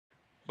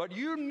But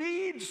you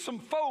need some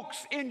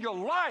folks in your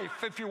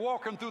life, if you're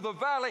walking through the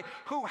valley,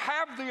 who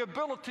have the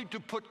ability to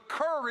put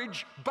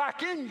courage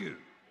back in you.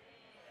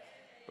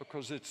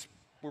 Because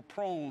we're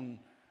prone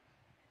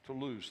to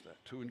lose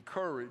that. To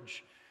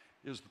encourage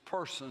is the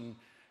person,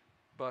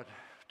 but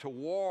to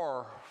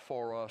war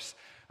for us.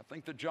 I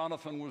think that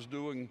Jonathan was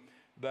doing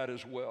that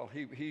as well.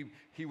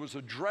 He was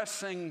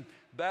addressing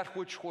that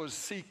which was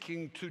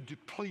seeking to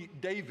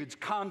deplete David's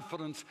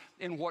confidence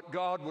in what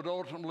God would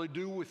ultimately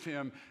do with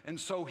him. And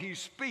so he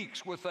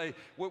speaks with a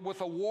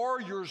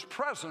warrior's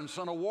presence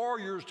and a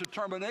warrior's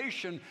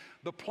determination.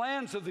 The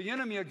plans of the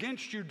enemy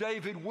against you,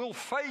 David, will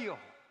fail.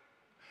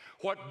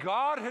 What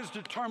God has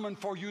determined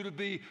for you to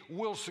be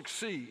will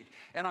succeed.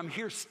 And I'm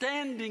here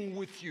standing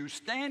with you,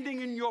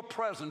 standing in your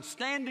presence,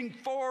 standing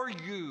for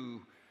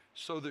you,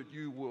 so that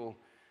you will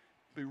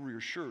be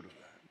reassured of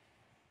that.